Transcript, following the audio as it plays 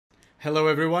Hello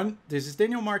everyone, this is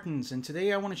Daniel Martins, and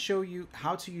today I want to show you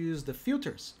how to use the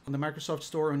filters on the Microsoft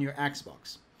Store on your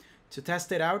Xbox. To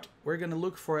test it out, we're going to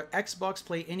look for Xbox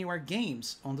Play Anywhere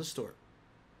games on the store.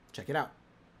 Check it out.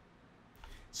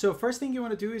 So first thing you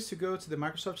want to do is to go to the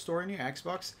Microsoft Store on your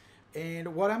Xbox,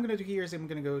 and what I'm going to do here is I'm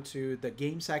going to go to the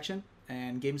game section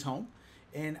and games home,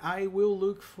 and I will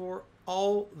look for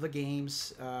all the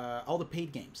games, all the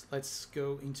paid games. Let's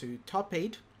go into top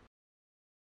paid.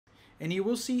 And you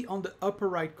will see on the upper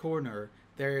right corner,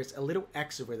 there's a little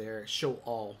X over there, show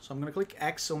all. So I'm gonna click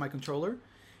X on my controller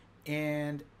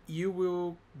and you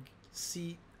will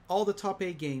see all the top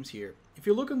 8 games here. If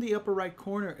you look on the upper right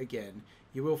corner again,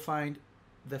 you will find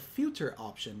the filter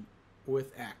option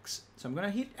with X. So I'm gonna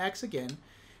hit X again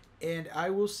and I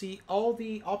will see all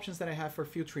the options that I have for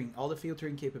filtering, all the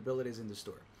filtering capabilities in the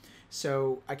store.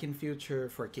 So I can filter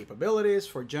for capabilities,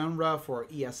 for genre, for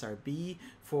ESRB,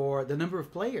 for the number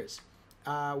of players.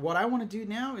 What I want to do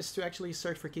now is to actually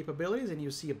search for capabilities, and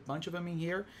you'll see a bunch of them in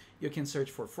here. You can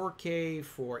search for 4K,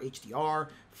 for HDR,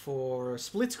 for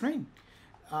split screen.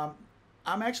 I'm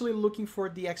actually looking for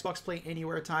the Xbox Play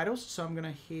Anywhere titles, so I'm going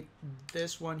to hit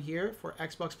this one here for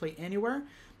Xbox Play Anywhere.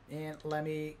 And let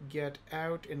me get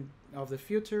out of the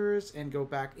filters and go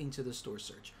back into the store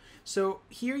search. So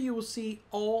here you will see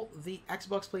all the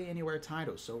Xbox Play Anywhere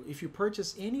titles. So if you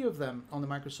purchase any of them on the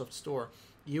Microsoft Store,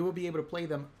 you will be able to play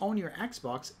them on your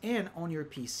Xbox and on your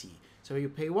PC. So you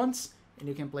pay once and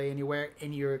you can play anywhere,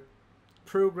 and your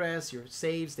progress, your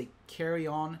saves, they carry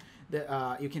on.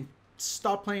 You can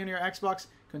stop playing on your Xbox,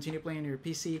 continue playing on your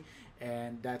PC,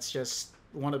 and that's just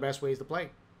one of the best ways to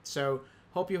play. So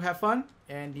hope you have fun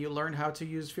and you learn how to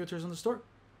use filters on the store.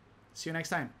 See you next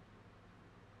time.